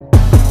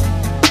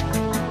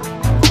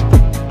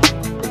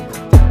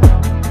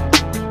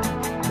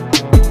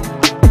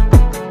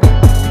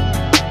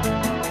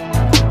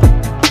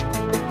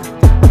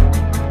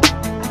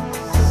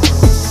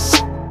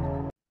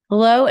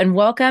Hello and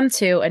welcome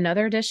to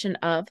another edition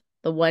of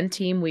The One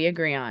Team We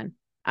Agree On.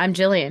 I'm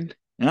Jillian,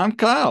 And I'm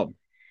Kyle.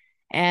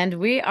 and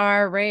we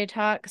are ready to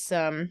talk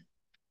some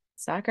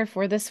soccer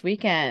for this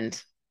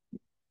weekend.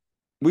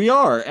 We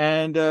are,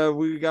 and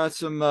we got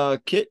some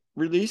kit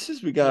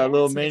releases. We got a Yeah,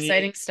 little some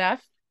exciting stuff.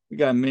 we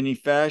got a mini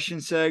fashion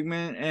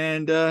segment,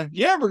 and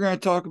yeah, we're gonna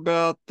talk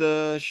about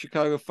the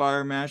Chicago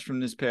Fire match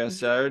from this past Mhm.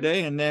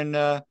 Saturday, and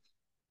then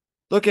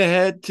look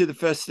ahead to the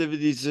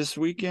festivities this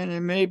weekend,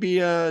 and maybe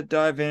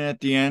dive in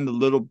at the end a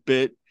little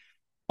bit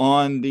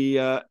on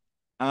the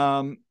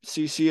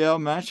CCL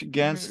match Mhm.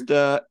 against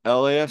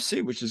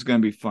LAFC, which is gonna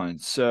be fun.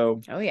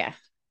 So, Oh yeah,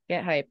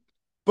 get hype.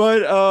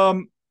 but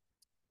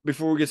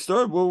before we get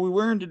started, what are we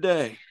wearing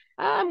today?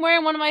 I'm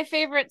wearing one of my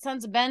favorite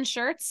Sons of Ben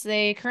shirts.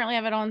 They currently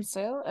have it on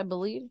sale, I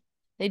believe.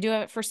 They do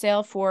have it for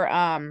sale for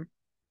at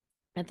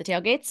the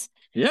tailgates.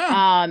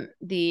 Yeah.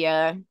 The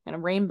kind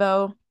of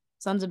rainbow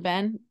Sons of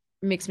Ben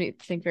makes me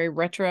think very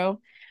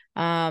retro.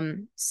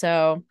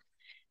 So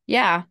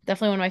yeah,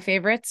 definitely one of my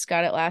favorites.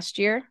 Got it last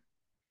year.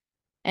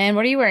 And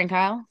what are you wearing,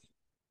 Kyle?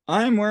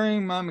 I'm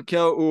wearing my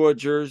Mikel Ua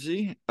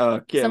jersey.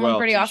 Someone Well,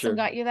 pretty awesome t-shirt.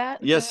 got you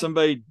that? Yes,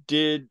 somebody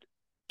did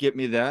get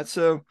me that.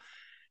 So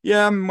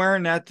yeah, I'm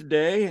wearing that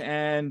today.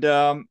 And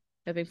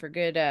Hoping for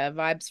good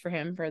vibes for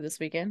him for this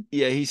weekend.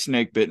 yeah, he's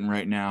snake bitten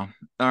right now.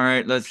 All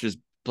right, let's just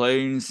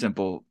plain and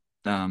simple.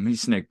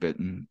 He's snake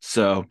bitten.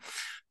 So,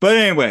 but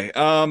anyway,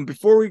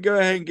 before we go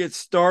ahead and get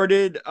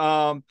started,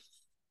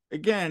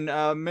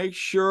 again, make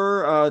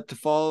sure to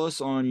follow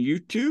us on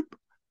YouTube,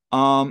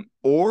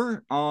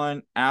 or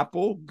on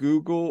Apple,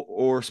 Google,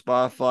 or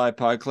Spotify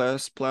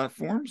podcast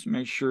platforms.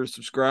 Make sure to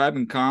subscribe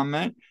and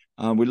comment.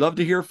 We'd love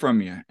to hear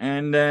from you.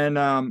 And then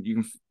you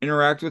can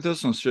interact with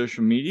us on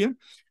social media,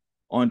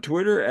 on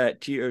Twitter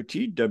at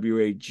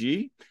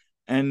TOTWAG,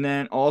 and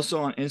then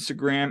also on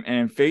Instagram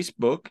and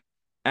Facebook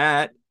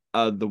at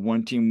the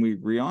One Team We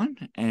Agree On.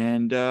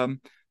 And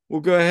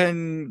we'll go ahead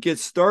and get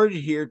started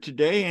here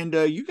today. And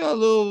you got a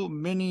little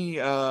mini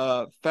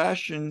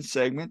fashion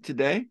segment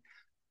today.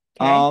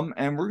 Okay.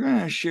 And we're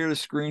gonna share the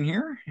screen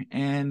here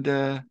and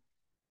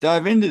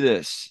dive into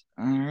this.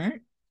 All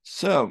right.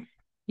 So,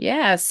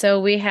 Yeah,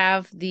 so we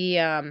have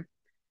the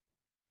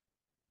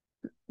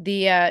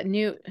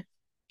new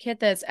kit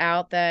that's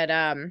out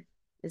that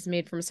is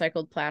made from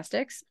recycled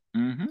plastics.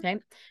 mhm. Okay.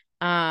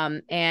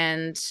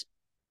 And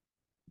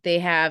they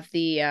have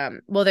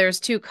the well, there's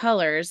two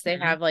colors. They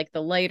have like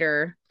the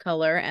lighter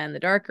color and the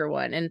darker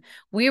one. And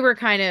we were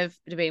kind of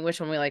debating which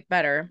one we like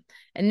better.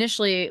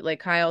 Initially, like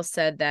Kyle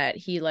said that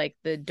he liked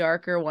the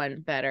darker one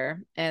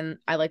better, and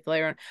I like the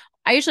lighter one.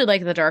 I usually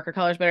like the darker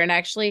colors better, and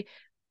actually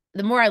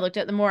the more I looked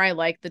at, the more I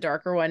like the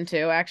darker one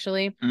too,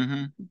 actually.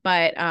 Mhm.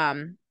 But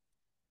and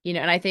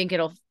I think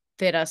it'll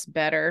fit us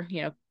better,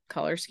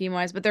 color scheme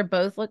wise. But they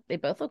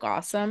both look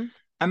awesome.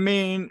 I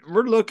mean,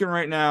 we're looking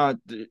right now at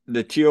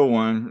the teal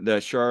one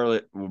that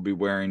Charlotte will be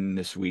wearing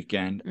this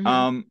weekend.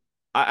 Hmm.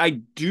 I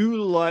do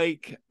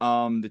like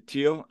the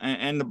teal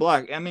and the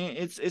black. I mean,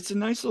 it's a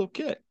nice little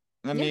kit.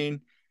 I Yeah.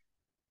 mean,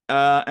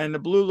 and the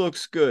blue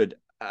looks good.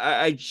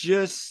 I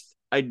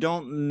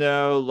don't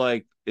know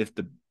like if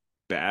the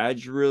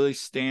badge really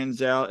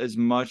stands out as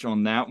much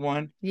on that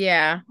one.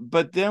 Yeah.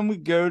 But then we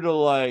go to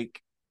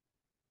like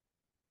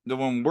the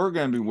one we're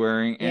going to be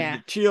wearing, and the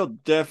Yeah. teal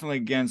definitely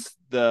against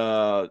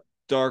the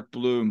dark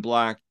blue and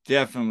black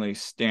definitely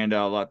stand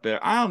out a lot better.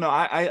 I don't know.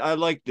 I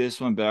like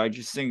this one, but I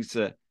just think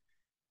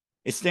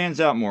it stands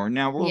out more.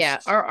 Now we'll. Yeah,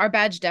 our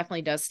badge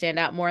definitely does stand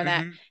out more than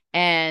that, Mhm.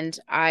 and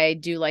I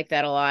do like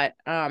that a lot.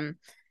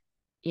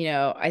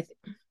 I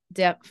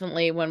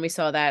definitely when we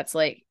saw that, it's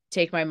like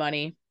take my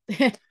money.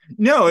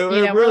 No, it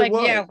We're really like,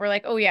 was. yeah, we're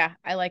like, oh yeah,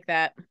 I like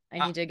that. I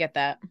I, need to get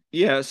that.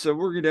 yeah, so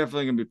we're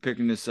definitely going to be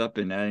picking this up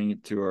and adding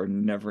it to our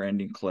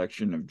never-ending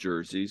collection of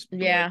jerseys. But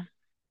Yeah.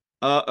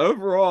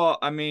 overall,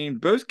 I mean,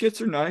 both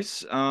kits are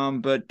nice.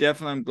 But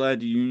definitely I'm glad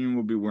the Union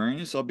will be wearing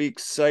this. I'll be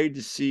excited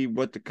to see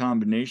what the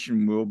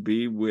combination will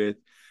be with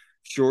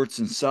shorts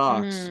and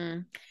socks.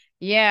 Mm.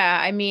 Yeah,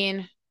 I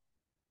mean,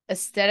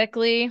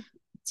 aesthetically,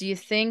 do you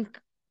think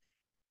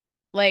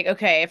like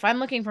okay, if I'm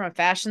looking from a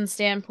fashion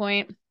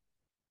standpoint,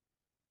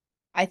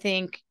 I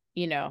think,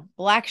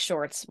 black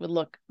shorts would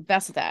look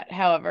best with that.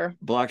 However,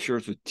 Black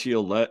shorts with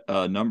teal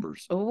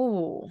numbers.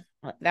 oh,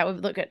 that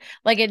would look good.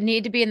 Like it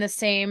need to be in the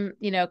same,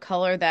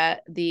 color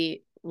that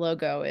the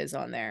logo is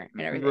on there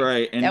and everything.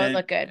 Right. That would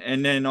look good.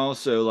 And then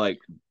also like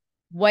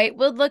White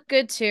would look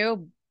good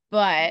too,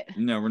 but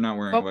no, we're not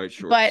wearing but white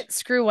shorts. but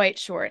screw white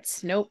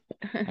shorts. Nope.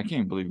 I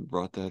can't believe you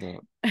brought that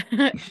up.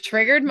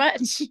 Triggered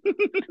much?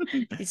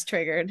 He's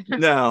triggered.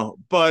 No,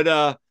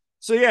 but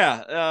so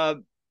yeah,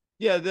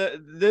 yeah,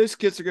 those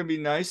kits are gonna be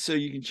nice, so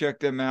you can check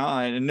them out.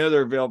 I know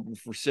they're available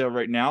for sale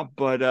right now,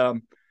 but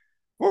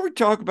before we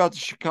talk about the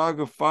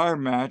Chicago Fire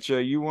match,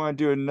 you want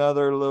to do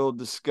another little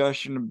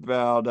discussion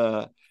about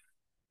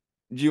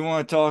do you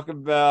want to talk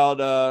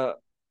about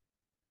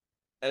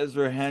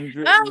Ezra Oh,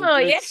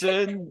 yeah.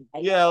 Hendrickson?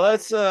 Yeah,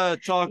 let's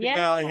talk Yeah.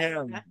 about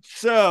him.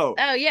 So,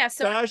 Oh, yeah.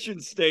 So fashion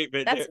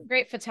statement that's there. some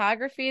great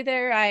photography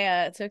there.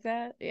 I took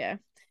that. Yeah.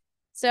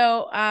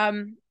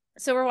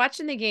 So we're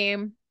watching the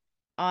game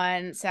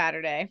on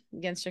Saturday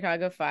against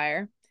Chicago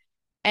Fire,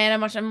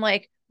 and I'm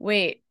like,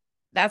 wait,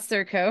 that's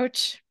their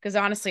coach? Because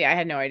honestly, I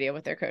had no idea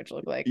what their coach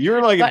looked like. You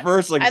were like at But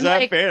first, like, is I'm that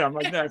like, fan? I'm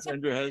like, no, it's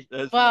Andrew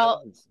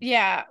well, Has.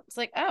 yeah. It's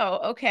like,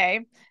 oh,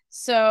 okay.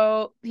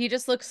 So he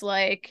just looks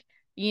like,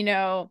 you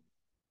know,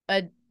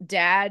 a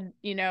dad,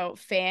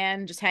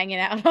 fan just hanging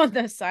out on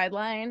the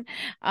sideline.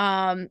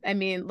 I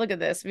mean, look at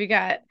this. We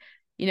got,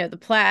 the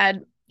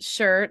plaid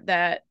shirt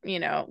that,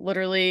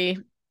 literally,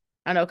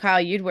 I don't know, Kyle,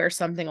 you'd wear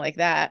something like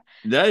that.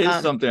 That is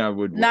Um, something I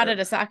would Not wear. at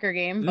a soccer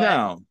game, but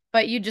No,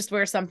 you just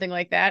wear something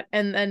like that.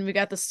 And then we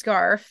got the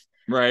scarf.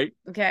 right?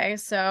 Okay.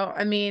 So,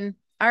 I mean,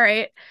 all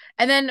right.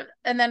 And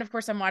then of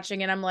course I'm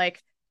watching and I'm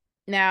like,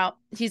 now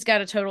he's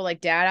got a total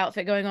like dad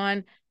outfit going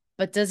on,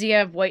 but does he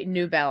have white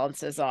New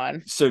Balances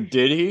on? So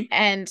did he?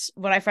 And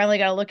when I finally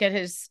got to look at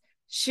his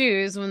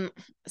shoes, when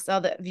I saw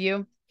the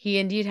view, he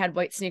indeed had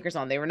white sneakers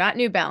on. They were not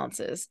New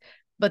Balances,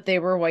 but they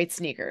were white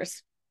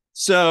sneakers.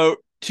 So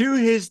to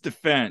his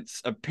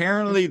defense,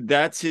 apparently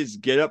that's his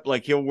get up.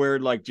 Like he'll wear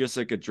like just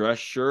like a dress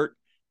shirt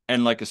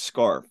and like a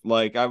scarf.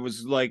 Like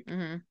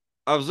Mm-hmm.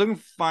 I was looking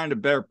to find a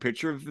better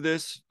picture of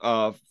this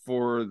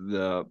for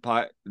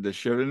the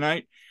show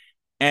tonight.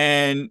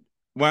 And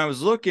when I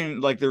was looking,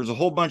 like there was a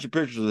whole bunch of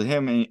pictures of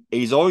him, and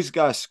he's always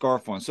got a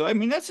scarf on. So I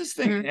mean, that's his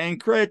thing, Mm-hmm.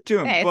 and credit to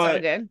him. Hey, it's all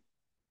But good.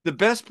 the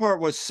best part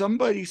was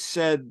somebody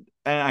said,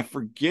 and I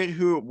forget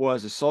who it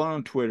was. I saw it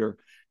on Twitter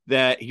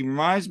that he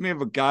reminds me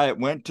of a guy that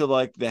went to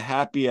like the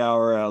happy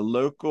hour at a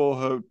local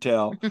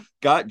hotel,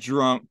 got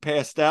drunk,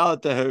 passed out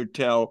at the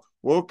hotel,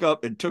 woke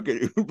up and took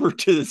an Uber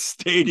to the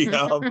stadium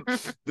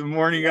the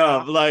morning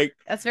of. Like,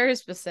 That's very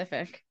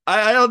specific.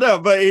 I don't know,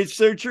 but it's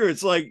so true.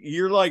 It's like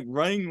you're like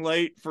running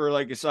late for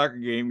like a soccer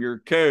game. You're a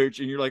coach,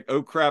 and you're like,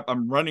 "Oh crap,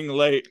 I'm running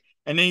late."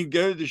 And then you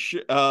go to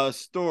the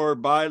store,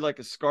 buy like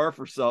a scarf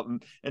or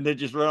something, and then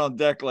just run on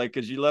deck like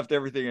because you left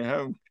everything at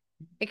home.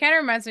 It kind of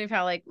reminds me of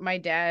how like my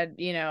dad,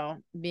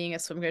 being a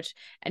swim coach,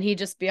 and he'd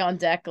just be on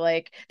deck.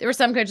 Like there were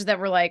some coaches that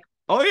were like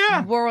Oh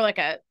yeah, wore like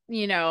a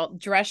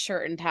dress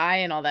shirt and tie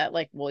and all that.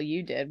 Like, well,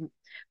 you did,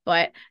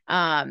 but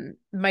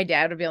my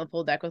dad would be on the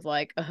pool deck with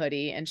like a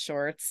hoodie and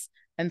shorts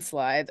and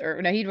slides,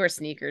 or no, he'd wear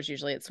sneakers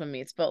usually at swim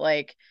meets. But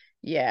like,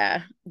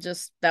 yeah,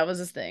 just that was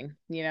his thing,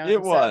 it So,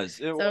 was.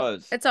 It so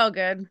was. it's all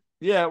good,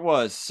 Yeah, it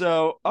was.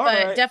 So all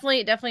but right.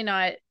 definitely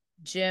not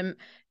Jim,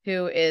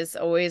 who is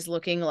always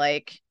looking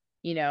like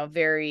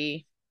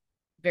very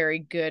very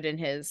good in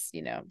his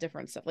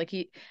different stuff. Like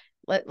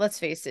let's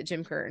face it,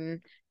 Jim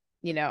Curtin,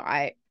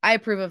 I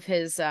approve of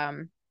his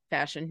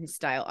fashion, his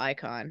style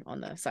icon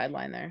on the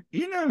sideline there.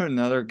 You know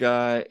another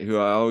guy who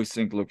I always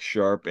think looks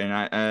sharp, and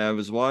I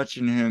was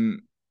watching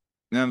him,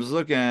 and I was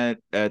looking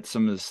at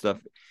some of the stuff.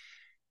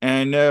 And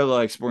I know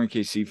like Sporting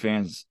KC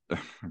fans are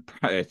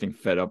probably I think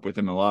fed up with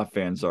him. A lot of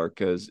fans are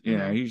because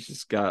Mm-hmm. he's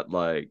just got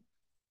like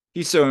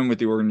he's so in with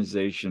the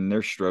organization.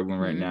 They're struggling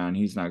right Mm-hmm. now, and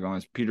he's not going.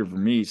 It's Peter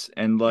Vermees,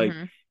 and like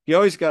Mm-hmm. he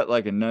always got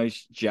like a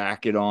nice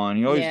jacket on.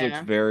 He always looks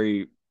Yeah.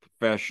 very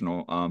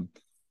professional.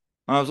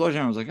 I was watching,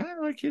 I was like, I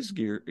like his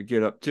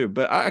get up too,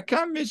 but I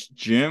kind of miss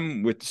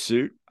Jim with the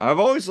suit. I've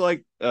always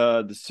liked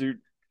the suit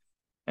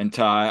and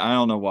tie. I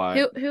don't know why.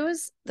 Who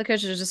was the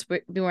coach that just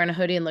be wearing a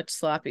hoodie and looked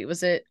sloppy?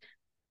 Was it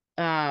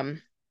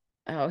um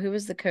oh, who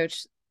was the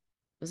coach?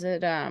 Was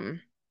it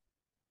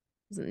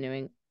was it New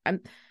England?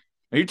 I'm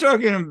Are you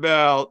talking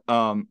about who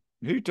are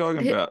you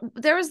talking about?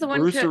 there was the one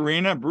Bruce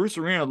Arena. Bruce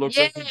Arena looks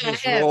yeah, like he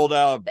just him. rolled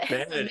out of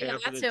bed Yeah, half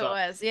of that's the who it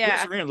time. was. Bruce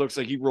Yeah. Arena looks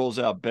like he rolls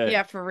out of bed.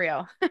 Yeah, for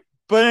real.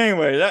 But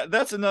anyway,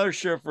 that's another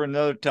show for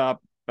another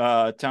top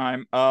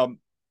time.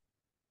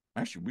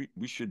 Actually,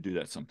 we should do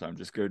that sometime.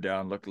 Just go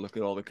down, look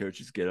at all the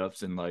coaches' get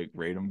ups and like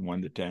rate them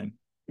 1 to 10.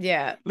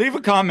 Yeah. Leave a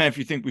comment if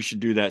you think we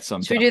should do that Should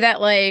we sometime. do that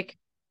like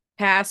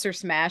pass or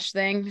smash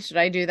thing? Should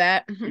I do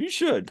that? You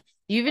should.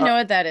 You even know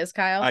what that is,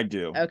 I Kyle?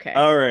 do. Okay.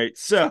 All right.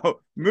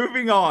 So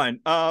moving on.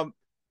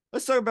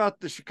 Let's talk about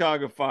the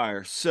Chicago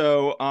Fire.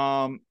 So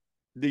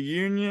the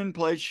Union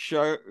played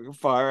Chicago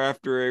Fire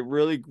after a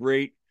really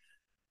great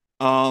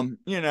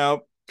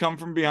come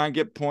from behind,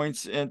 get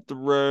points at the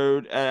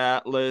road at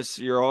Atlas.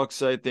 You're all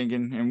excited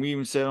thinking, and we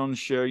even said on the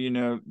show,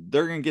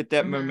 they're gonna get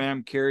that Mm-hmm.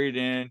 momentum carried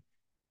in.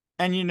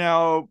 And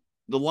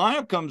the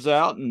lineup comes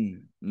out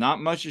and not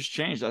much has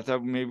changed. I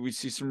thought maybe we'd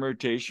see some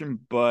rotation,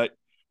 but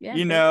Yeah,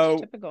 you pretty much know,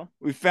 typical.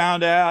 we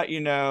found out,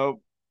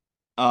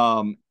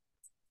 um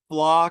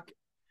Flock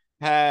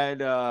had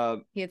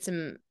He had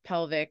some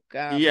pelvic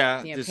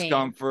yeah, pain.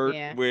 discomfort,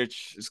 Yeah.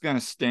 which is gonna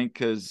stink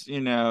because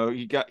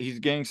he's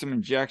getting some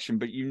injection,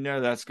 but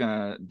that's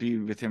gonna be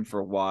with him for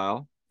a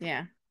while.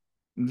 Yeah.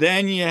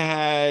 Then you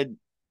had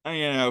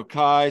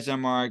Kai's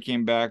MRI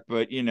came back,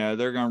 but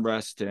they're gonna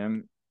rest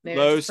him. There's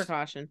Lowe's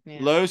precaution. Yeah.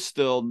 Lowe's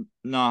still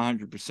not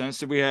 100%.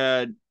 So we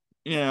had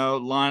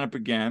lineup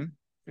again.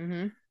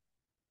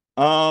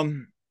 Mm-hmm.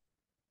 Um,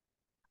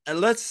 and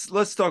let's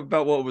talk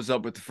about what was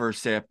up with the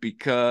first half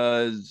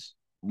because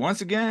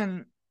once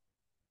again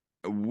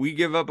we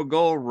give up a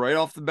goal right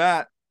off the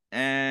bat.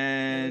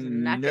 It was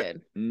not and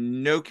good.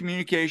 no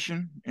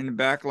communication in the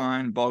back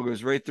line. Ball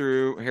goes right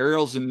through.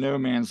 Harrell's in no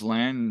man's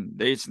land.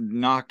 They just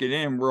knock it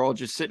in. We're all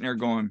just sitting there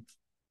going,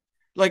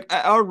 like,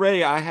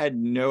 already I had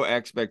no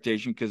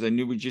expectation because I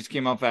knew we just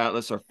came off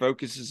Atlas. Our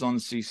focus is on the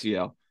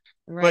CCL.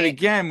 But Right.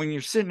 again, when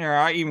you're sitting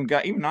there,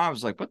 even I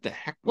was like, what the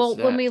heck was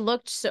Well, when that? we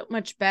looked so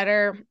much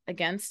better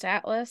against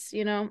Atlas,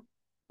 like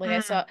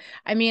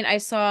Mm, I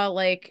saw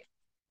like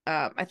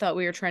I thought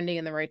we were trending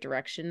in the right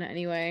direction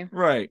anyway.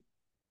 right.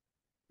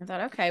 I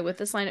thought, okay, with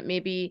this lineup,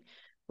 maybe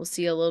we'll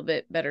see a little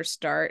bit better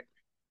start.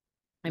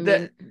 I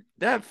That mean,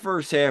 that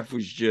first half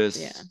was yeah,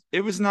 just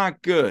it was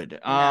not good.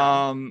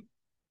 no,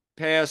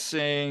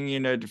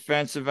 Passing,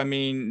 defensive. I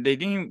mean, they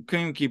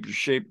couldn't keep your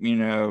shape,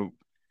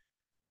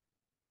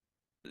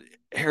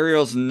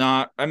 Harriel's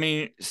not. I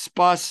mean,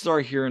 spots are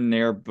here and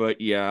there, but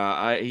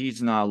yeah,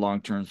 he's not a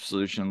long term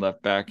solution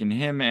left back. And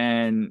him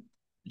and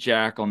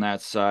Jack on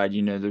that side,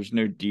 there's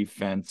no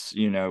defense,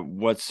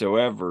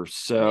 whatsoever.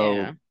 So,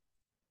 yeah,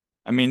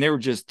 I mean, they were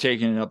just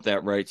taking it up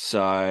that right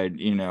side,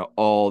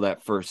 all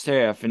that first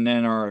half, and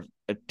then our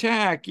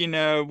attack,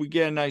 we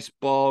get a nice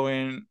ball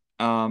in,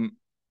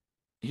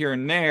 here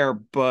and there,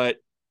 but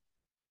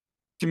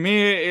to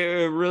me,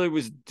 it really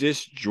was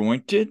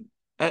disjointed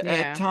at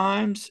yeah,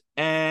 times.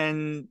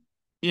 And,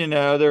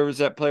 there was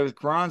that play with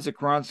Carranza.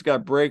 Carranza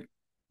got break.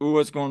 Ooh,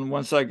 what's going on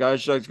one side?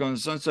 Guy's going to the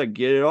sunset,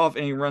 get it off.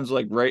 And he runs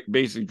like right,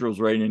 basically drills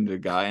right into the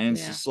guy. And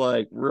it's yeah. just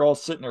like, we're all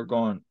sitting there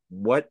going,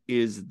 what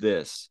is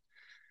this?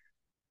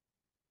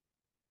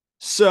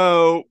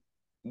 So,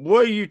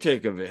 what do you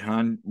take of it,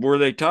 hon? Were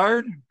they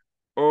tired?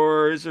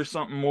 Or is there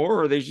something more?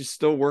 Or are they just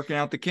still working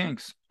out the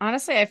kinks?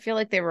 Honestly, I feel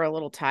like they were a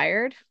little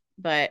tired,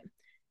 but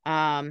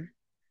um,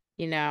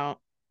 you know,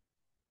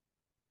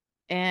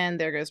 and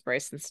there goes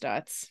Bryson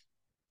Stutz.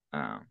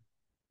 Oh.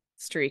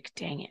 Streak.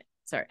 Dang it.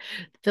 Sorry.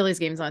 Phillies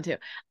game's on too.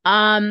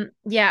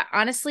 Yeah,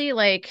 honestly,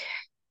 like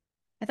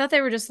I thought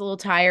they were just a little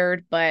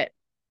tired, but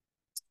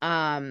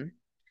um,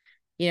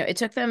 it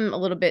took them a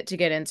little bit to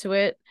get into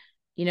it.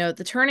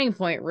 The turning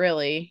point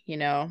really, we're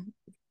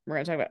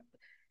gonna talk about,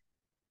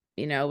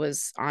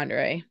 was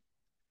Andre.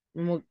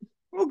 And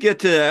We'll get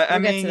to that. I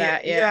we'll get to mean, yeah,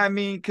 that. Yeah. yeah. I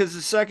mean, because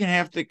the second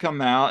half they come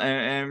out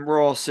and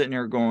we're all sitting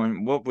there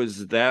going, "What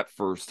was that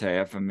first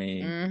half?" I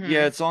mean, yeah, Mm-hmm.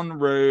 it's on the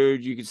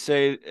road. You could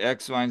say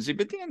X, Y, and Z,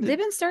 but at the end of They've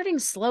been starting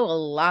slow a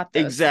lot though,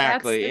 so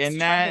exactly, that's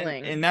and that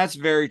troubling. and that's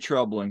very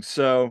troubling.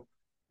 So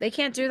They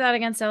can't do that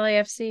against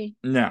LAFC.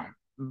 no,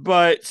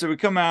 but so we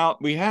come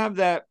out, we have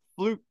that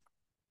fluke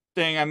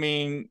thing. I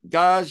mean,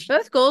 guys,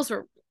 Both goals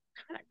were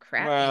kind of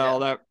crappy well,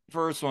 though. that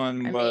first one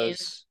I mean,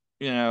 was,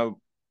 yeah.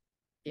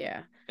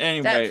 That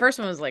anyway. first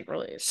one was like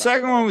really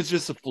Second one questionable. was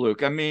just a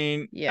fluke. I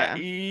mean, Yeah.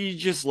 you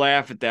just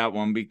laugh at that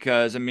one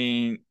because, I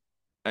mean,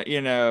 uh,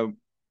 you know,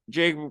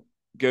 Jake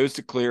goes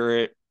to clear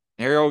it.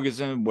 Harold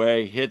gets in the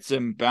way, hits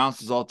him,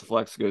 bounces off the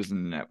flex, goes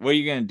in the net. What are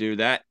you going to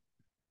do?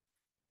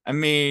 I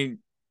mean,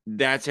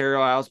 that's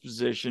Harold Howe's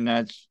position.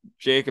 That's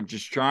Jacob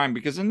just trying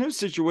because in those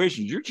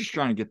situations, you're just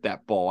trying to get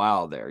that ball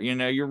out of there.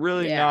 You're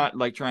really Yeah. not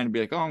like trying to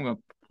be like, oh, I'm going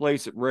to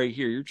place it right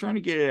here. You're trying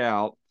to get it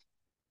out.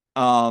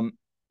 Um,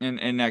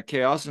 and that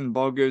chaos and the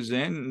ball goes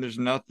in and there's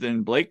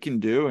nothing Blake can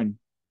do. And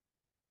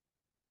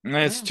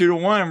it's Yeah.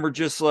 2-1. And we're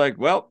just like,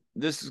 well,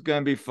 this is going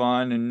to be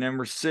fun. And then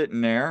we're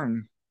sitting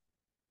there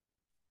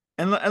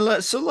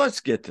so let's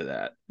get to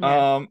that.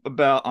 Yeah.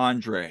 About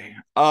Andre.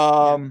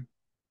 Yeah.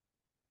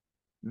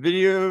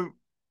 Video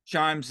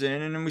chimes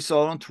in, and then we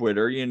saw it on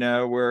Twitter.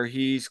 Where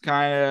he's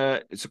kind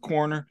of it's a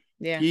corner.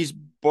 Yeah.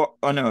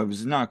 Oh no, it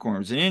was not a corner.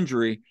 It was an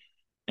injury,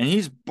 and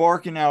he's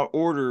barking out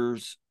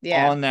orders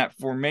Yeah. on that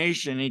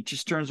formation. He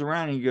just turns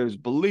around and he goes,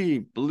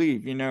 "Believe,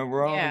 believe."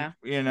 Yeah.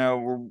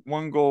 We're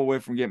one goal away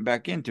from getting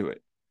back into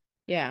it.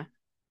 Yeah.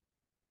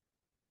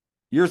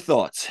 Your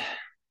thoughts?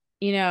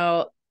 You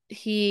know,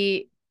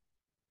 he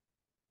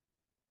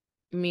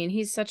I mean,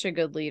 he's such a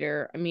good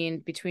leader. I mean,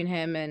 between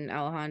him and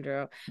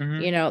Alejandro,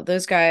 Mm-hmm.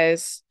 those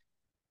guys,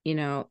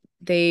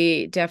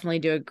 they definitely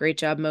do a great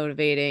job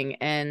motivating.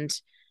 And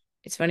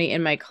it's funny,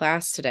 in my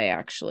class today,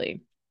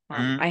 actually,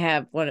 Mm-hmm. I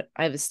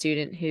have a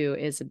student who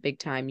is a big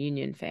time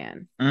Union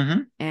fan.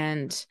 Mm-hmm.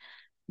 And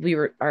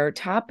our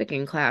topic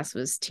in class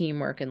was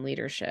teamwork and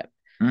leadership.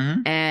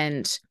 Mm-hmm.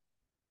 And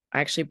I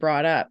actually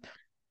brought up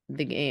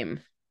the game.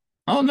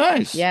 Oh,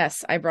 nice.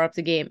 Yes, I brought up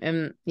the game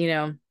and,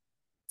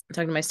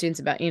 talking to my students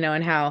about,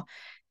 and how,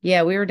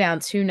 yeah, we were down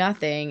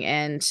 2-0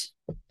 and,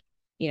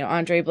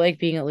 Andre Blake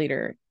being a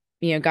leader,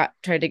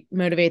 tried to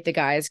motivate the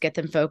guys, get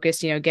them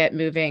focused, get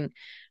moving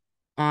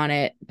on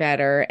it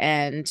better.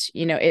 And,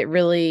 it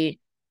really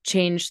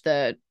changed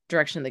the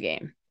direction of the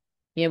game.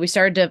 We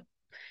started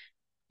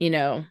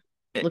to,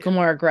 look a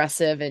more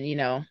aggressive and,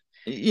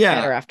 Yeah,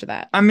 better after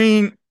that. I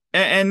mean,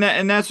 and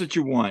that's what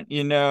you want.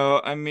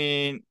 I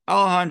mean,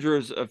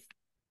 Alejandro's a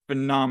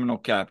phenomenal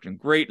captain,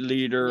 great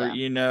leader.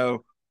 Yeah.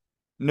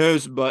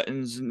 Knows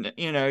buttons, and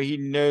he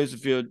knows the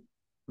field.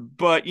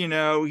 But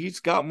he's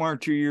got 1 or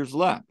 2 years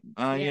left.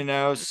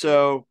 Yeah.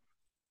 So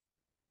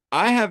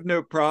I have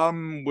no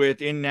problem with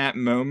in that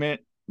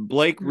moment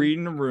Blake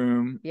reading the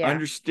room, Yeah.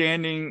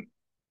 understanding,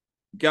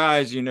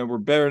 guys, we're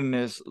better than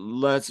this.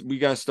 We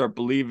got to start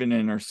believing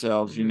in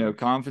ourselves.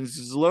 Confidence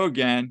is low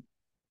again.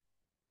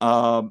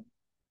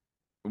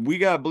 We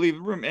got to believe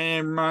the room.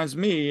 And it reminds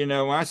me, when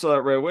I saw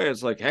that right away,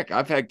 it's like, heck,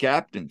 I've had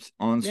captains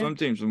on swim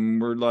teams when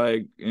we're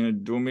like,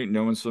 dual meet,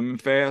 no one's swimming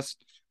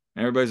fast.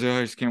 And everybody's like,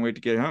 I just can't wait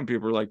to get home.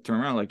 People are like, turn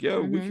around, like,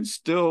 yo, we can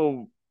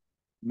still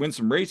win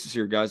some races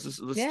here, guys.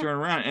 Let's turn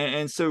around.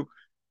 And so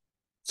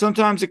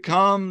sometimes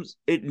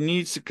it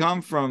needs to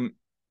come from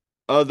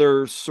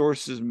other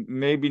sources,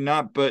 maybe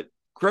not, but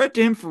credit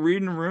to him for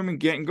reading the room and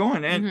getting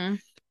going. And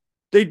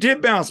they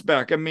did bounce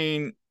back. I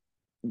mean,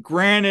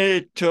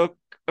 granted, it took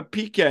a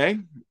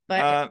PK,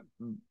 but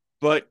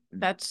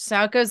that's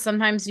how it goes.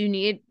 Sometimes you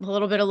need a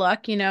little bit of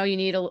luck. You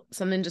need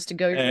something just to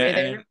go your way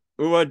there.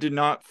 Ua did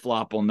not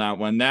flop on that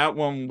one. That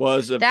one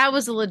was a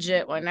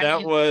legit one. I'll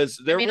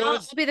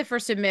be the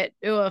first to admit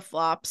Ua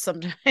flops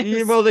sometimes.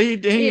 Yeah, well, he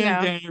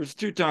there was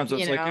 2 times. I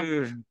was like,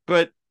 ugh.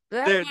 But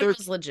that one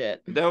was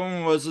legit. That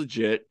one was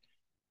legit.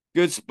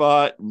 Good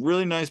spot.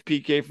 Really nice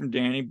PK from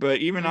Danny. But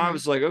even I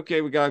was like,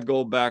 okay, we got a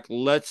goal back.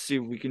 Let's see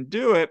if we can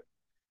do it.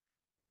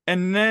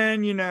 And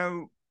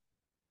then,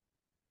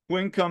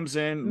 Quinn comes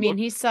in. I mean,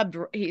 he subbed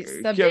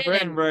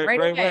in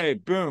right away.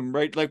 Boom.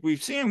 Right. Like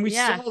we've seen, we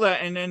saw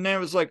that. And then it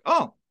was like,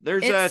 oh,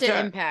 there's that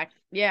impact.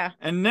 Yeah.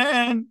 And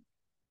then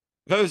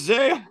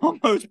Jose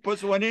almost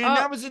puts one in.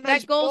 That was a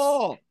nice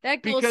ball.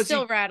 That goal is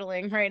still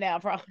rattling right now,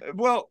 probably.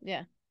 Well,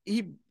 yeah.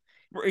 He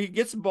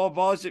gets the ball,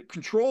 volleys it,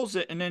 controls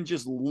it, and then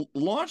just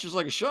launches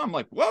like a shot. I'm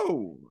like,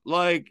 whoa.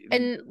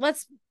 And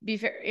let's be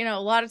fair, a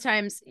lot of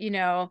times,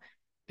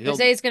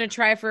 Jose's going to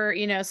try for,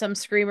 some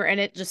screamer and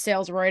it just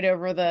sails right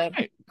over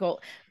the goal.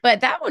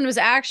 But that one was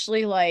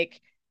actually like,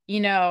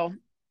 that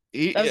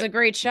was a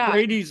great shot.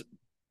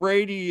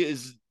 Brady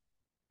is,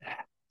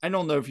 I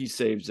don't know if he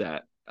saves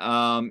that.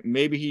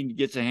 Maybe he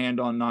gets a hand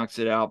on, knocks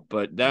it out,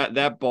 but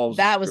that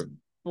was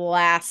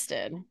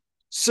blasted.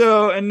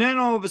 So, and then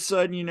all of a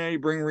sudden, you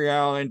bring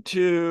Real in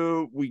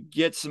too. We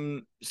get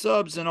some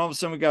subs, and all of a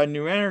sudden we got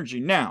new energy.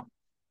 Now,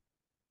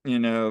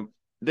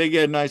 they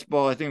get a nice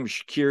ball. I think it was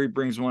Shaqiri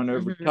brings one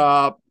over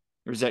top.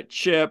 There's that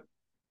chip.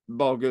 The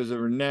ball goes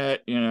over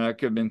net. It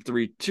could have been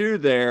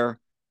 3-2 there.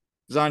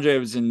 Sanjay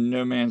was in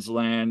no man's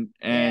land.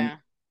 And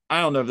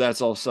I don't know if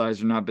that's all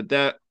size or not, but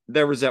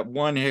there was that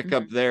one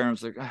hiccup there. And I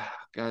was like, oh,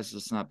 guys,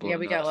 let's not blow. Yeah,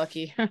 we got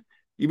lucky.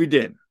 We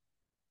did.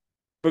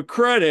 But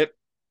credit.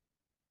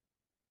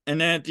 And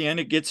then at the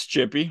end, it gets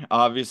chippy,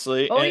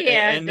 obviously. Oh,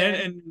 and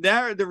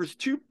there was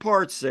 2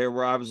 parts there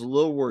where I was a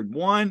little worried.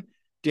 One,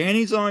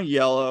 Danny's on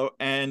yellow,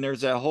 and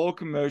there's that whole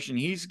commotion.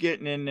 He's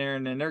getting in there,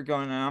 and then they're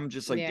going, and I'm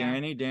just like,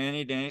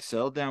 Danny,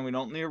 settle down. We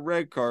don't need a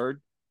red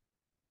card.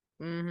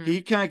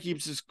 He kind of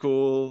keeps his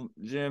cool,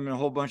 Jim, and a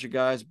whole bunch of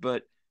guys.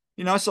 But,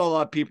 I saw a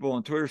lot of people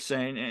on Twitter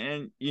saying,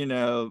 and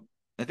I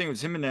think it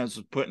was Jimenez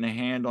was putting a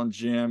hand on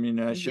Jim.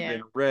 It should be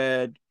a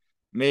red.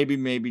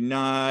 Maybe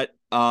not.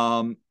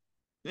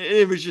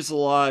 It was just a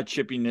lot of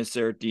chippiness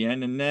there at the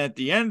end. And then at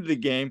the end of the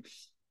game,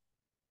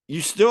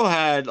 you still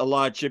had a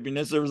lot of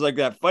chippiness. There was like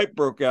that fight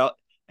broke out.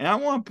 And I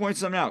want to point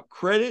something out.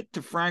 Credit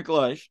to Frank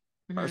Leich,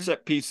 our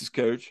set pieces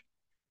coach,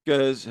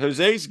 because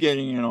Jose's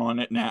getting in on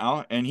it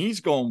now, and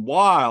he's going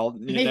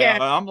wild.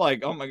 I'm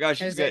like, oh my gosh,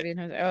 Jose.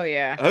 Oh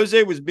yeah,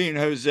 Jose was being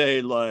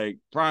Jose, like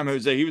prime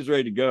Jose. He was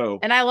ready to go,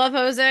 and I love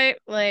Jose.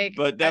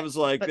 But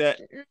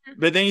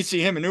then you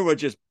see him and Uwa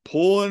just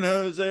pulling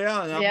Jose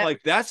out, and I'm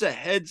like, that's a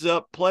heads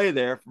up play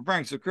there from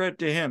Frank. So credit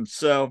to him.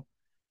 So,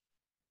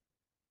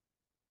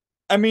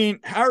 I mean,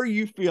 how are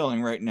you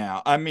feeling right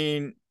now? I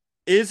mean,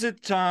 is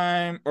it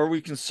time? Are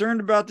we concerned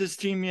about this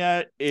team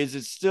yet? Is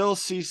it still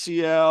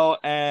CCL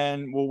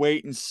and we'll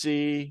wait and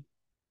see?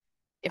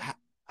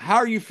 How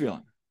are you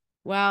feeling?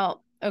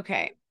 Well,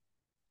 okay.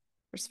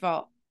 First of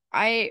all,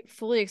 I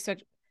fully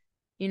expect,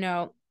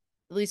 at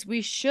least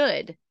we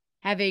should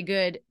have a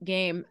good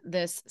game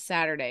this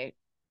Saturday.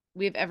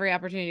 We have every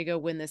opportunity to go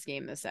win this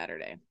game this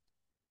Saturday.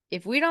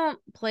 If we don't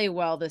play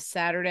well this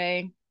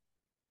Saturday,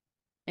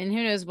 and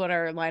who knows what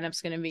our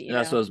lineup's going to be.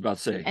 That's what I was about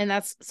to say.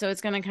 And so it's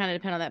going to kind of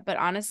depend on that. But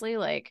honestly,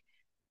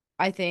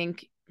 I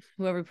think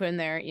whoever we put in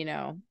there,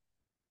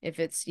 if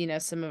it's,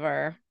 some of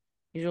our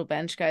usual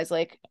bench guys,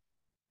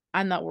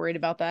 I'm not worried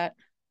about that.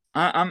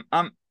 I'm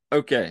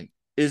okay.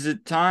 Is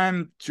it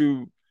time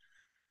to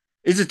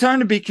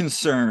be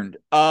concerned?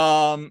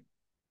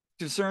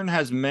 Concern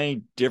has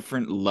many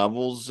different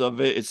levels of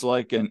it. It's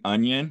like an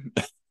onion,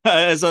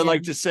 as I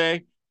like to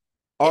say.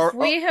 If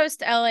we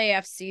host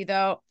LAFC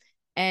though,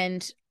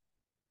 and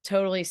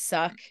totally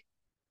suck,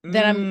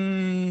 then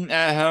I'm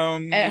at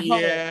home.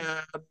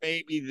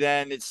 Maybe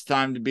then it's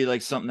time to be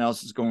like something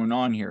else is going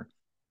on here.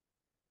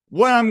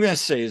 What I'm gonna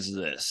say is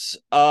this: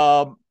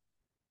 I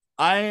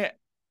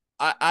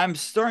I'm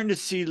starting to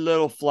see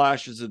little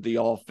flashes of the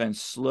offense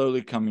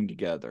slowly coming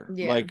together.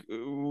 Yeah. Like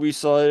we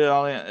saw it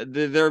all.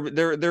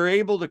 They're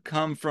able to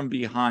come from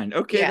behind.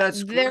 Okay,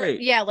 that's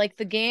great. Yeah, like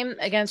the game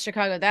against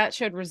Chicago, that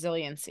showed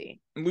resiliency.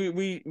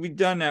 We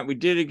done that. We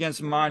did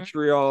against Mhm.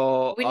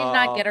 Montreal. We need to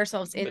not get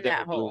ourselves in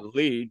that hole. The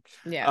lead.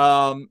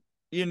 Yeah.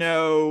 You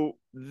know,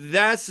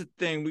 that's the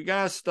thing. We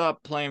gotta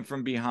stop playing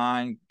from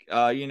behind.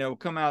 You know,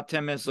 come out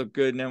 10 minutes, look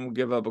good, and then we'll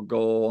give up a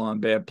goal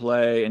on bad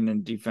play, and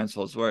then defense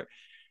holds work.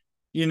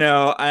 You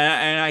know,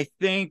 and I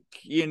think,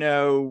 you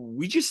know,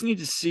 we just need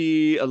to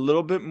see a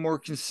little bit more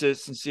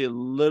consistency, a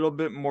little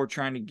bit more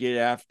trying to get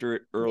after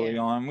it early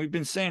on. We've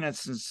been saying that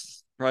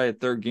since probably the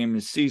third game of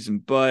the season,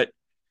 but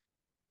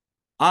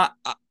I,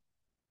 I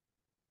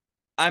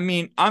I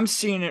mean, I'm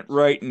seeing it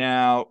right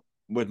now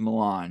with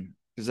Milan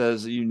because,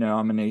 as you know,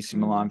 I'm an AC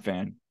Milan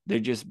fan. They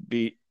just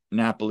beat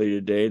Napoli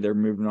today. They're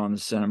moving on to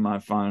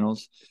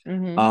semifinals.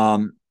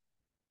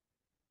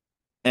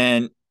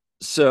 And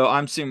so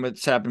I'm seeing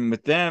what's happening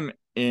with them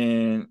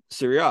in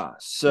Serie A.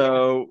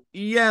 So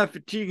yeah,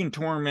 fatigue in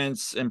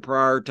tournaments and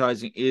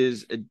prioritizing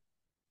is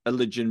a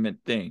legitimate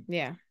thing.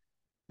 Yeah.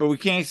 But we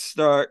can't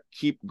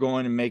keep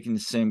going and making the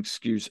same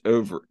excuse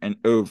over and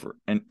over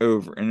and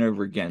over and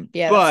over again.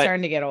 Yeah, but that's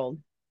starting to get old.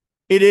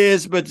 It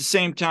is, but at the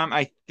same time,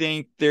 I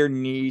think there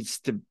needs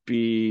to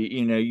be,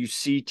 you know, you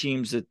see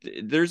teams that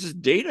there's this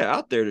data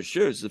out there that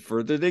shows the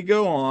further they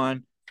go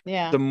on,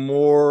 the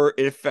more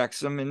it affects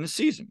them in the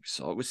season. We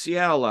saw it with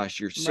Seattle last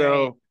year.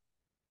 So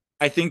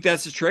I think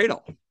that's a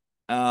trade-off.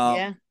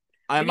 Yeah.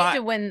 We need to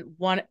win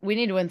one. We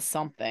need to win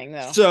something,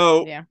 though.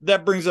 So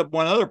that brings up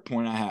one other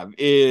point I have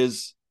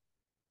is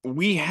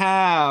we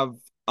have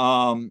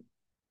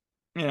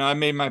you know, I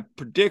made my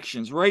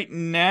predictions. Right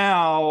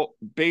now,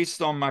 based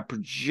on my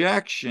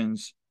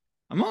projections,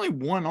 I'm only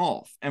one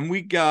off. And they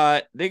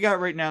got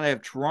right now, they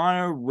have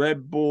Toronto,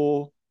 Red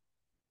Bull,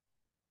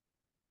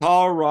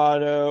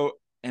 Colorado,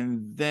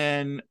 and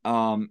then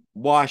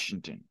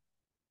Washington,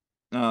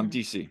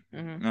 DC.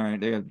 All right,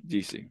 they have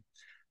DC.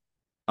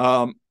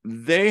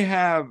 They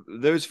have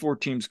those 4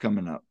 teams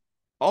coming up,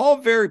 all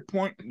very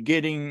point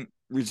getting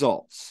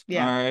results. All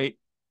right.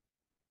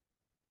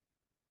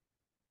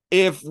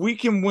 If we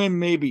can win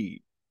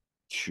maybe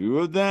 2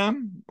 of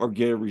them or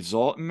get a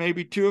result in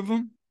maybe 2 of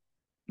them,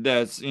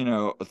 that's, you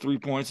know, 3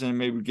 points and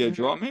maybe get a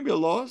draw, maybe a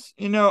loss,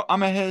 you know,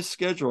 I'm ahead of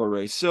schedule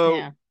already.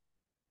 So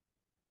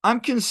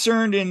I'm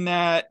concerned in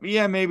that,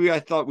 maybe I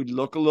thought we'd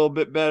look a little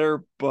bit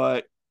better,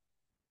 but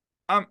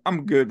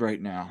I'm good right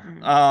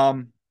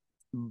now.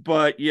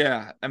 But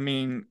yeah, I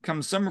mean,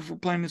 come summer, if we're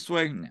playing this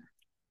way,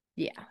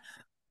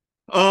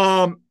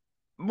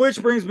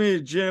 which brings me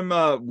to Jim.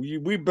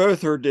 We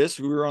both heard this.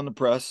 We were on the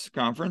press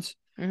conference.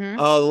 The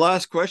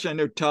last question, I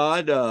know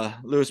Todd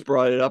Lewis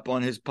brought it up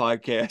on his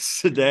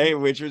podcast today,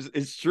 which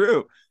it's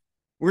true.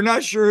 We're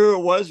not sure who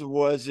it was.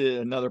 Was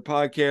it another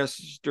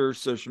podcaster,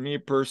 social media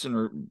person,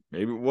 or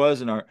maybe it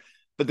wasn't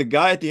but the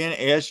guy at the end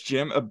asked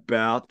Jim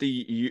about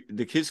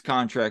his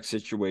contract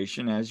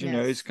situation. As you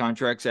know, his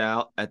contract's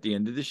out at the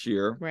end of this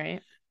year.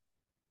 Right.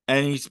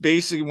 And he's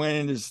basically went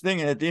into this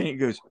thing, and at the end he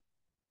goes,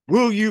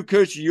 "Will you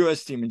coach the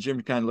U.S. team?" And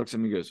Jim kind of looks at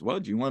me and goes, "Well,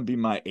 do you want to be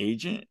my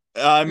agent?"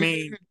 I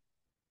mean,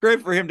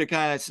 great for him to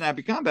kind of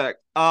snappy comeback.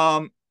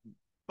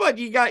 But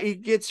he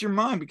gets your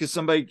mind because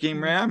somebody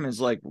came around and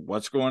is like,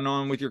 "What's going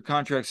on with your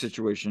contract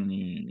situation?"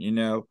 You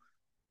know,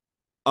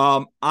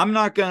 I'm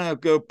not gonna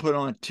go put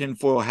on a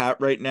tinfoil hat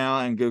right now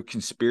and go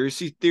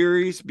conspiracy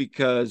theories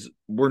because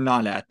we're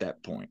not at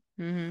that point.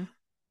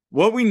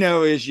 What we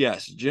know is,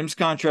 yes, Jim's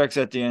contract's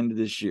at the end of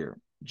this year.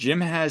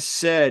 Jim has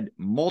said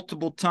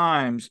multiple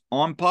times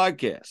on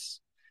podcasts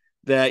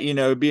that, you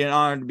know, it'd be an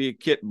honor to be a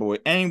kit boy.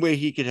 Any way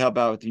he could help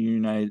out with the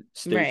United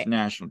States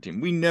national team.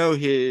 We know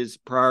his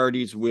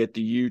priorities with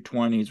the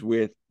U20s,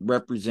 with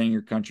representing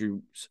your country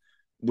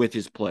with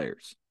his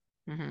players.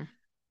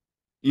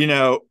 You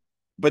know,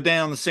 but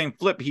then on the same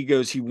flip, he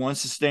goes, he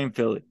wants to stay in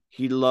Philly.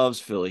 He loves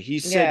Philly. He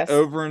said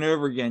over and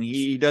over again,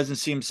 he doesn't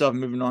see himself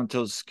moving on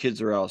until his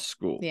kids are out of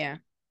school. Yeah.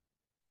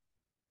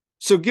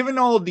 So given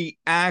all the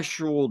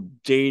actual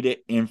data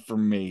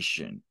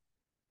information,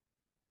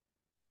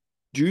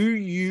 do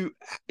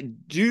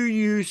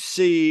you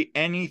see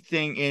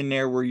anything in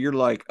there where you're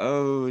like,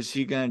 oh, is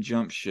he going to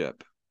jump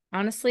ship?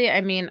 Honestly,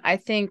 I mean, I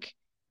think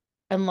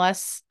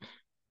unless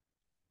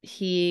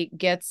he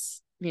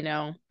gets, you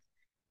know,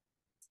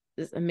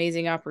 this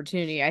amazing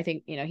opportunity, I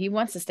think, you know, he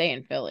wants to stay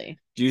in Philly.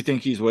 Do you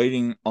think he's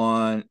waiting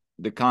on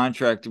the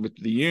contract with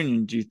the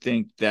union? Do you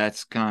think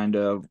that's kind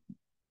of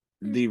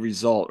the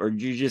result, or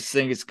do you just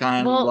think it's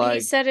kind of like, he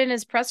said in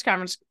his press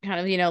conference, kind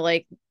of, you know,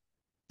 like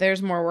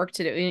there's more work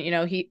to do. You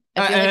know,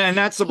 and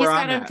that's he's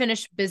got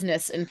unfinished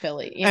business in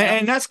Philly. You know?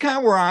 And that's kind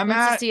of where I'm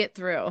at. To see it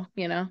through,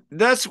 you know.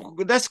 That's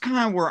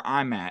kind of where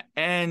I'm at.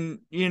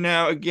 And you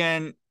know,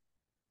 again,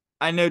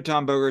 I know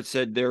Tom Bogert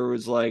said there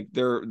was like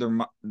there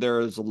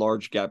is a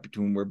large gap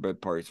between where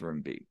both parties are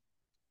in B.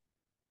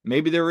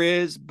 Maybe there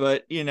is,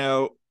 but you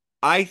know,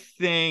 I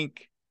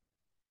think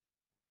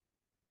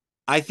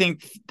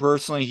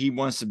personally he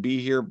wants to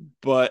be here,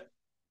 but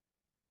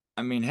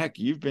I mean, heck,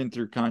 you've been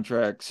through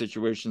contract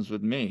situations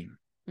with me.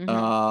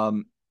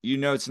 Mm-hmm.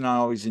 It's not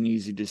always an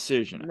easy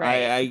decision.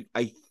 Right.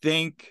 I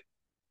think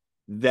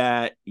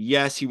that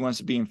yes, he wants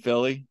to be in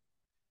Philly,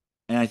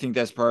 and I think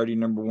that's priority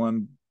number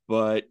one.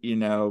 But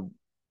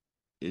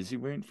is he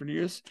waiting for the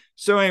years?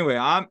 So anyway,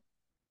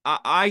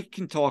 I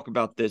can talk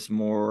about this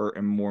more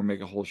and more,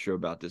 make a whole show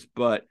about this.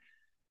 But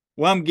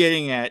what I'm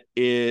getting at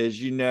is,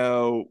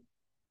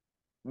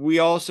 we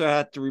also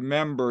have to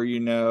remember,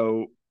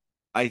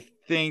 I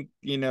think,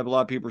 a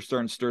lot of people are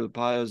starting to stir the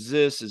pot. Is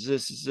this?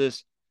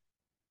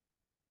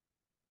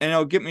 And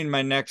it'll get me to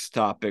my next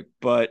topic.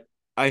 But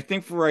I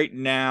think for right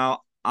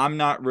now, I'm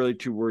not really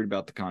too worried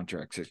about the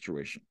contract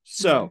situation.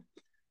 Mm-hmm. So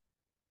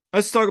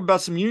let's talk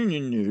about some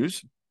Union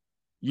news.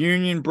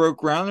 Union broke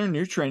ground their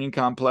new training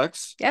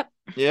complex. Yep.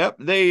 Yep.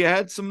 They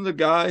had some of the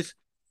guys.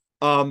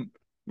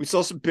 We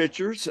saw some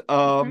pictures.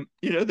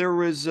 Mm-hmm. There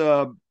was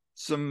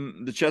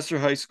the Chester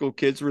High School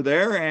kids were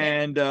there, Yep.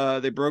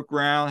 and they broke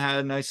ground, had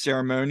a nice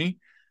ceremony.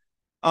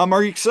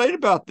 Are you excited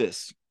about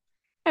this?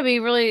 I'd be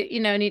really,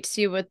 neat to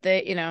see what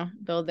they,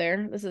 build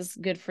there. This is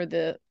good for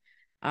the,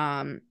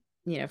 um,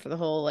 for the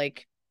whole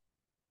like,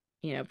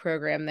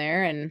 program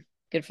there and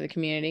good for the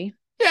community.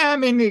 Yeah, I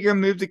mean they're gonna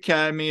move the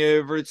academy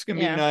over. It's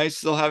gonna be Yeah.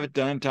 nice. They'll have it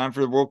done in time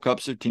for the World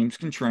Cup, so teams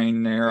can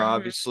train there. Mm-hmm.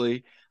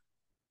 Obviously,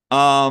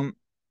 um,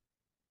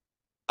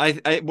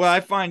 what I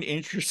find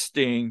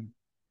interesting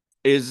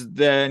is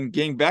then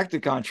getting back to the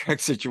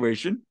contract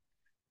situation.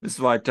 This is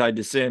why I tied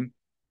this in.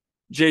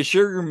 Jay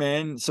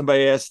Sugarman,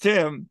 somebody asked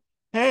him,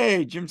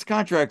 "Hey, Jim's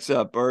contract's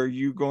up. Are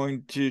you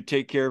going to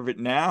take care of it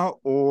now,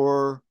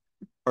 or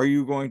are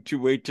you going to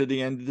wait till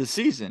the end of the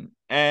season?"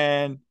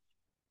 And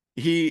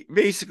he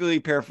basically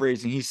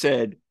paraphrasing, he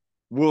said,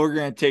 "We're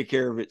going to take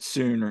care of it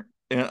sooner.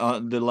 We're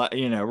going to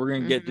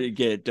Mm-hmm.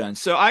 get it done."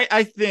 So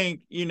I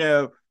think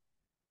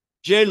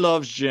Jay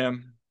loves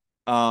Jim,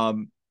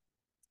 and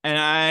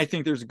I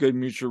think there's a good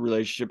mutual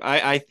relationship.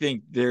 I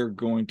think they're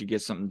going to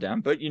get something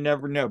done, but you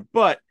never know.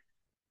 But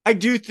I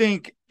do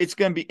think it's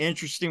going to be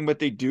interesting what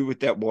they do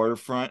with that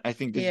waterfront. I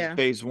think this is Yeah.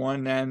 phase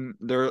one, and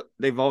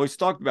they've always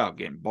talked about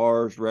getting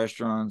bars,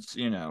 restaurants,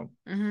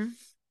 Mm-hmm.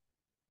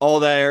 all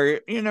that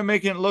area,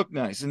 making it look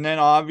nice. And then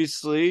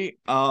obviously,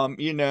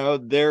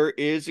 there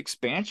is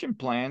expansion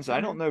plans. I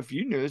Mm-hmm. don't know if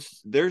you knew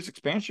this. There's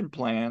expansion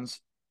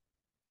plans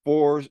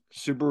for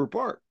Subaru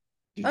Park.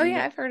 Did Oh you yeah,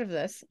 know? I've heard of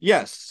this.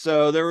 Yes.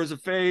 So there was a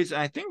phase, and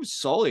I think it was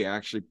Sully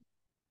actually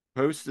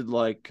posted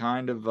like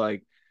kind of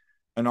like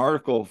an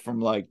article from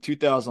like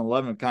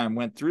 2011, kind of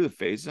went through the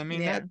phase. I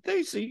mean, Yeah. that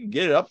they so you can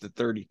get it up to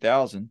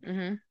 30,000.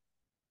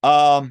 Mm-hmm.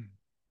 Um,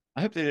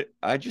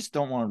 I just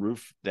don't want to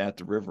roof at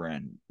the river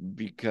end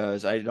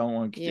because I don't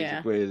want to take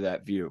Yeah. away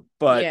that view.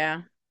 But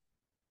Yeah.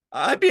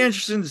 I'd be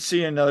interested to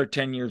see in another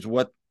 10 years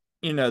what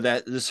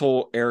that this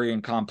whole area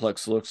and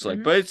complex looks like.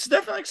 Mm-hmm. But it's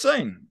definitely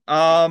exciting.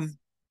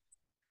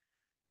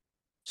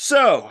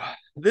 So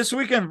this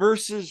weekend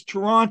versus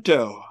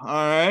Toronto. All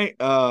right.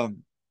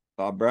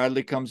 Bob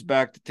Bradley comes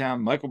back to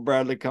town. Michael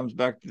Bradley comes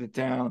back to the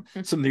town.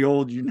 Some of the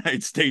old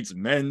United States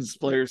men's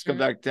players come Mm-hmm.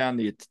 back to town.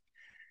 The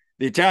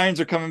Italians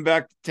are coming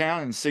back to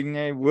town, and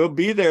Signe will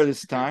be there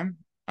this time.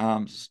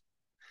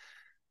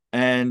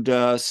 And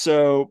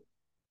so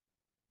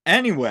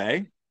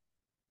anyway,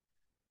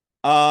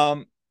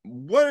 what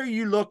are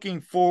you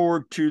looking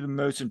forward to the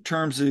most in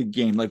terms of the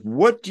game? Like,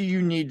 what do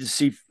you need to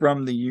see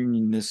from the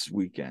Union this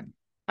weekend?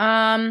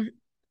 Um,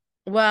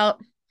 well,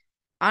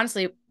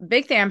 honestly,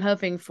 big thing I'm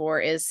hoping for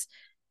is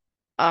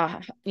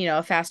a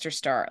faster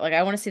start. Like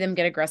I want to see them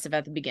get aggressive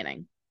at the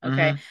beginning.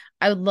 Okay. Mm-hmm.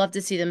 I would love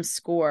to see them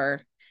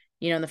score,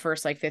 in the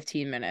first like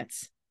 15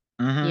 minutes.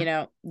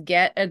 Mm-hmm.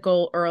 Get a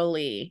goal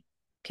early.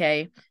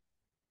 Okay.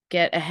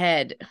 Get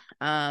ahead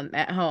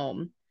at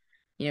home.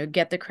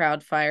 Get the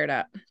crowd fired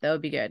up. That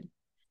would be good.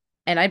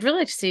 And I'd really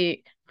like to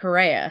see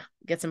Perea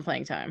get some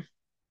playing time.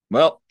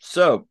 Well,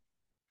 so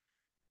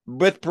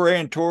with Pereira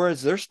and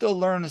Torres, they're still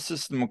learning the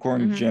system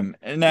according to Hmm. Jim.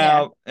 And Yeah.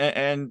 now,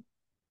 and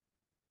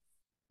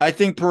I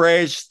think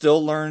Pereira is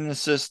still learning the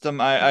system.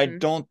 I Hmm.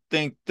 don't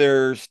think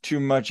there's too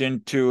much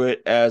into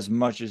it as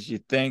much as you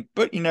think,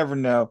 but you never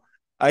know.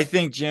 I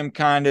think Jim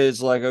kind of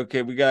is like,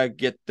 okay, we got to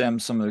get them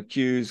some of the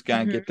cues, got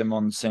to Hmm. get them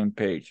on the same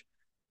page.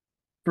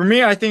 For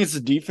me, I think it's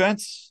the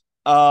defense.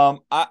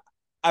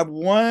 I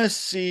want to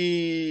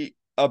see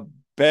a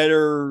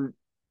better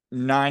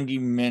 90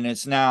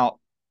 minutes. Now,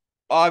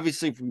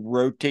 obviously, if we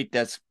rotate,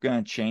 that's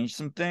going to change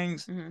some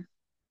things. Hmm.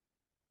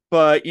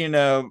 But,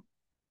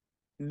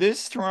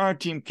 this Toronto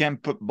team can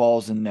put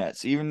balls in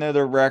nets, even though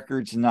their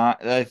record's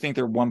not, I think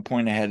they're 1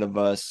 point ahead of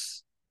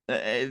us.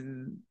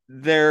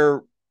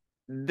 They're,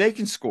 they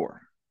can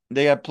score.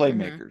 They have Hmm.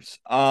 playmakers.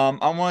 I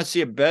want to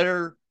see a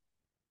better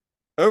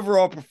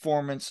overall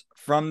performance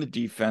from the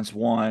defense,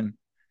 one.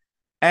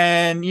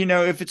 And,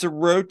 if it's a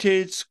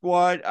rotated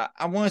squad,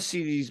 I want to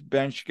see these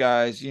bench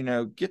guys,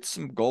 get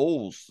some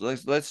goals.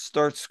 Let's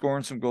start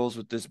scoring some goals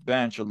with this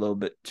bench a little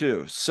bit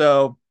too.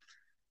 So,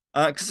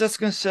 because that's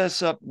going to set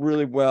us up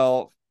really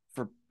well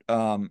for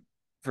um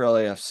for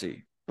LAFC.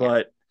 Yeah.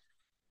 But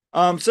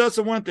So that's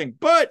the one thing.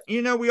 But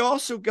we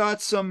also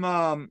got some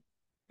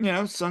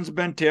Sons of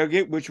Ben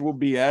tailgate, which we'll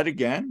be at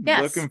again.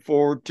 Yes. Looking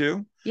forward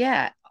to.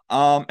 Yeah.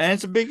 And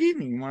it's a big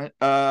evening,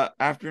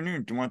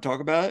 afternoon. Do you want to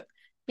talk about it?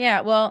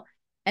 Yeah. Well,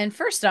 and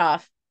first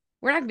off,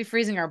 we're not gonna be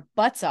freezing our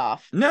butts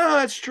off. No,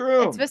 that's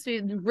true. It's supposed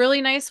to be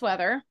really nice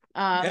weather.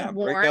 Yeah, break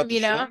Warm, out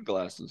the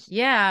sunglasses.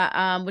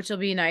 Yeah, which will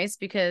be nice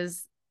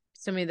because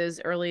so many of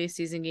those early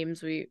season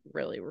games we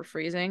really were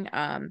freezing.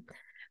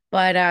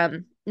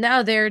 But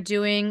now they're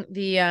doing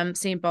the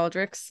St.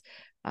 Baldrick's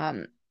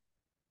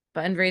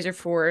fundraiser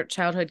for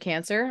childhood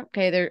cancer.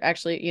 Okay, they're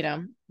actually,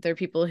 they're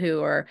people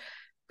who are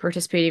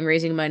participating,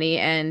 raising money,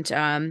 and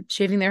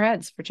shaving their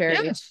heads for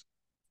charity. Yes.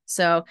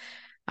 So,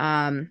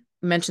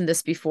 mentioned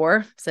this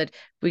before. Said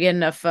if we get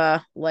enough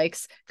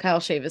likes,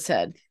 Kyle shave his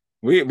head.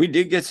 We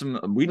did get some.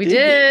 We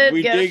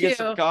did get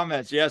some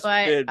comments. Yes,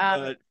 we did.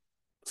 But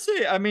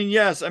see, I mean,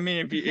 yes, I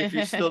mean, if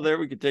you're still there,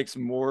 we could take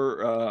some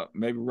more.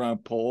 Maybe run a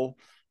poll.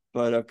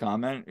 But a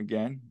comment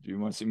again. Do you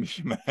want to see me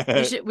shave my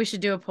head? We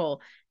should do a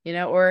poll.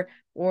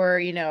 Or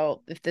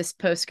if this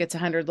post gets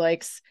 100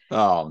 likes.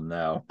 Oh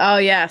no. Oh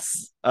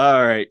yes.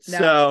 All right. No.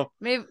 So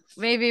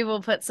maybe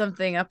we'll put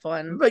something up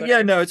on. But Twitter.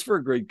 Yeah, no, it's for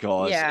a great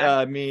cause. Yeah.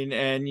 I mean,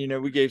 and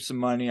we gave some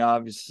money,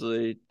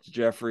 obviously, to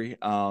Jeffrey.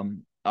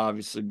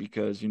 Obviously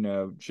because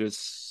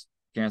just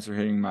cancer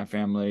hitting my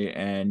family,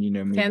 and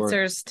me.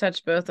 Cancers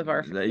touch both of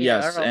our.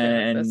 Yes,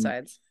 and both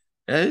sides.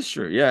 That is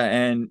true. Yeah,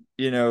 and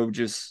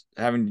just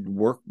having to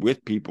work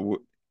with people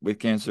with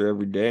cancer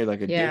every day,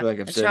 like I did, like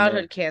I've said,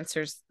 childhood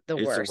cancer's the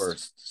worst. The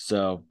worst.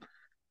 So,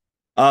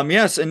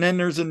 yes, and then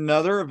there's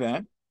another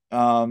event,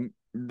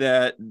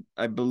 that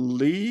I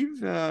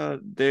believe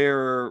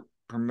they're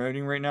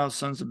promoting right now.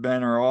 Sons of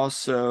Ben are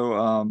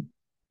also.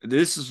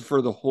 This is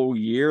for the whole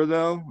year,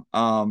 though.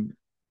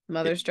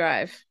 Mother's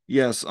Drive.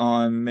 Yes,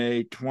 on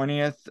May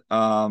 20th.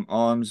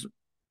 Alms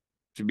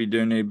to be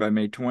donated by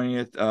May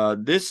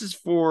 20th. This is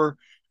for.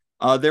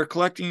 They're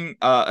collecting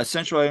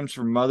essential items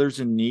for mothers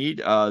in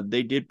need.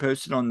 They did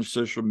post it on their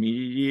social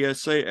media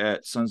site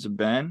at Sons of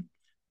Ben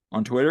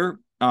on Twitter.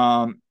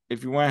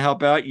 If you want to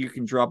help out, you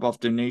can drop off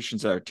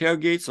donations at our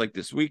tailgates like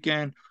this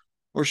weekend,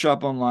 or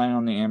shop online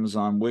on the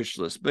Amazon wish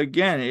list. But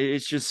again,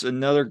 it's just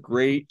another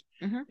great,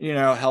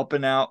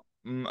 helping out,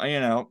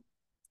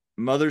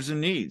 mothers in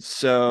need.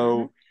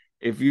 So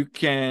if you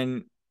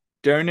can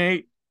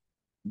donate.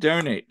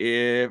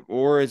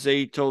 Or as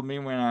they told me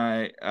when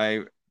I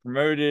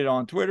promoted it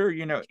on Twitter,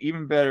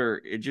 even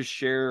better, just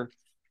share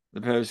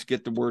the post,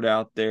 get the word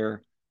out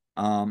there,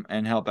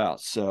 and help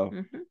out. So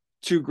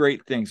two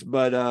great things.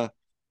 But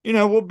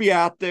we'll be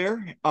out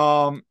there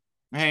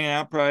hanging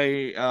out,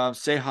 probably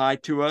say hi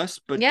to us,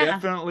 but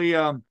definitely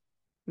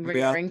bring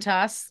the ring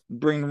toss.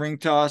 Bring the ring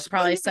toss.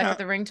 Probably suck at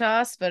the ring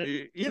toss, but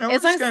as long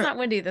as it's not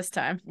windy this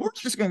time. We're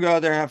just gonna go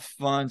out there, have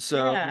fun.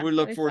 So we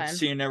look forward to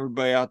seeing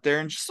everybody out there,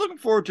 and just looking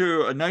forward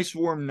to a nice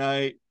warm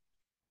night.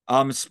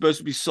 It's supposed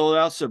to be sold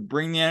out, so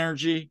bring the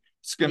energy.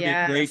 It's gonna be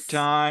a great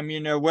time.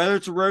 Whether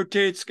it's a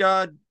rotate,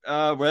 Scott,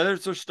 whether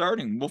it's a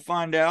starting, we'll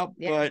find out.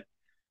 Yeah.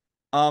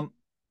 But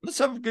let's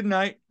have a good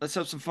night. Let's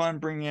have some fun,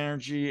 bring the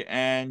energy,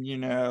 and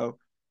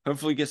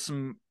hopefully get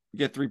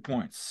 3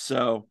 points.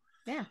 So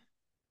yeah.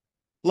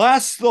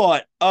 Last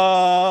thought.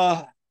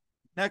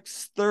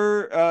 Next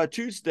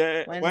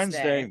Tuesday,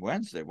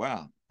 Wednesday.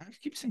 Wow. I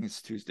keep saying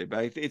it's Tuesday,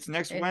 but it's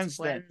next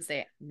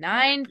Wednesday.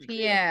 9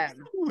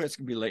 p.m. Ooh, it's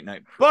gonna be late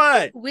night.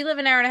 But we live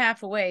an hour and a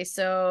half away,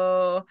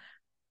 so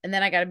and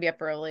then I gotta be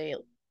up early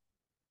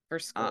for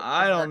school.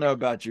 I don't know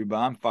about you, but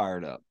I'm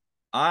fired up.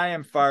 I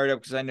am fired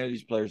up because I know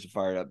these players are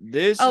fired up.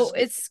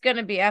 It's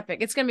gonna be epic.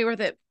 It's gonna be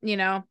worth it,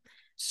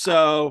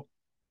 So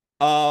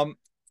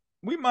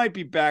we might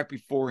be back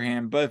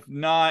beforehand, but if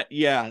not,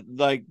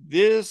 like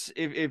this,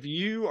 if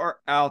you are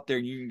out there,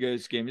 you can go to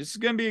this game. This is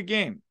going to be a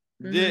game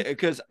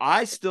because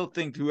I still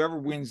think whoever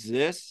wins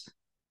this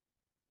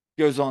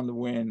goes on to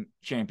win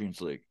Champions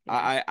League.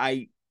 Yeah.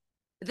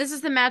 This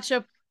is the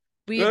matchup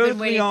we've been waiting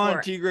for. Leon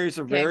and Tigres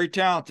are very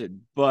talented,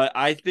 but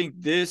I think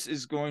this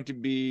is going to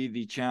be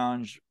the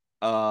challenge.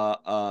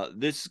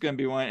 This is going to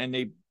be one,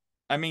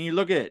 and you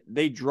look at it,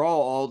 they draw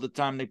all the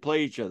time they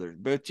play each other.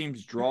 Both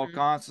teams draw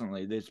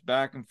constantly. It's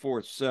back and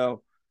forth.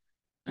 So,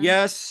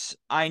 yes,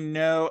 I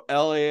know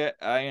LA.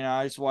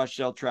 I just watched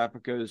El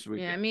Trapico this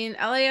weekend. Yeah,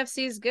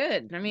 LAFC is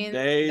good.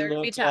 They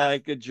look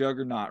like a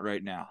juggernaut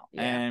right now.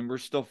 Yeah. And we're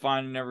still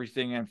finding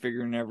everything and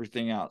figuring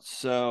everything out.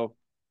 So,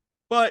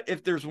 but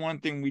if there's one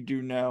thing we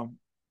do know,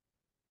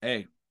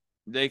 hey,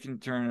 they can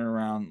turn it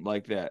around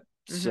like that.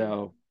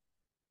 So,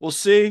 we'll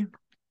see.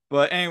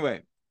 But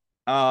anyway,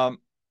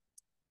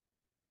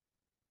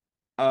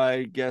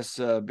 I guess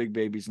Big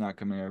Baby's not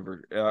coming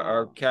over.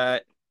 Our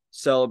cat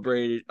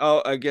celebrated.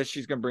 Oh, I guess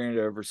she's gonna bring it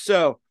over.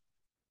 So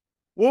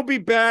we'll be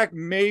back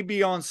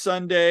maybe on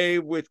Sunday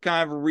with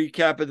kind of a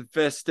recap of the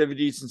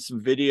festivities and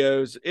some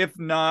videos. If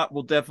not,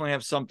 we'll definitely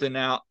have something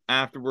out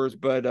afterwards.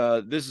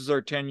 But this is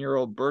our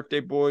 10-year-old birthday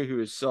boy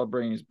who is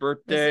celebrating his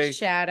birthday. This is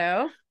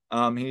Shadow.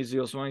 He's the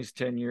also one. He's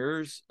 10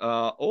 years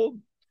old.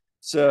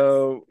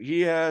 So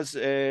he is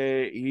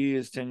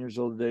 10 years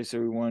old today,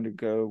 so we wanted to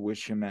go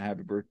wish him a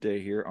happy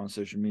birthday here on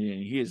social media,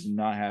 and he is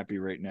not happy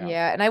right now.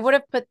 Yeah, and I would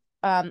have put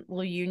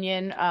little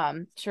Union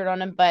shirt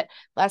on him, but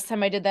last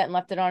time I did that and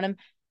left it on him,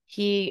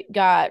 he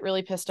got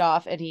really pissed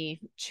off and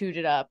he chewed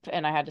it up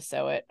and I had to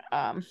sew it.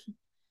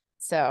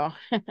 So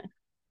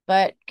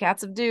but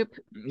Cats of Dupe.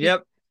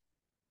 Yep.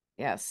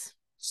 Yes.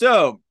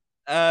 So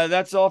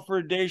that's all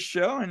for today's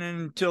show, and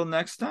until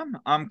next time,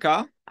 I'm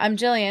Kyle. I'm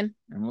Jillian.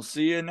 And we'll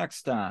see you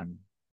next time.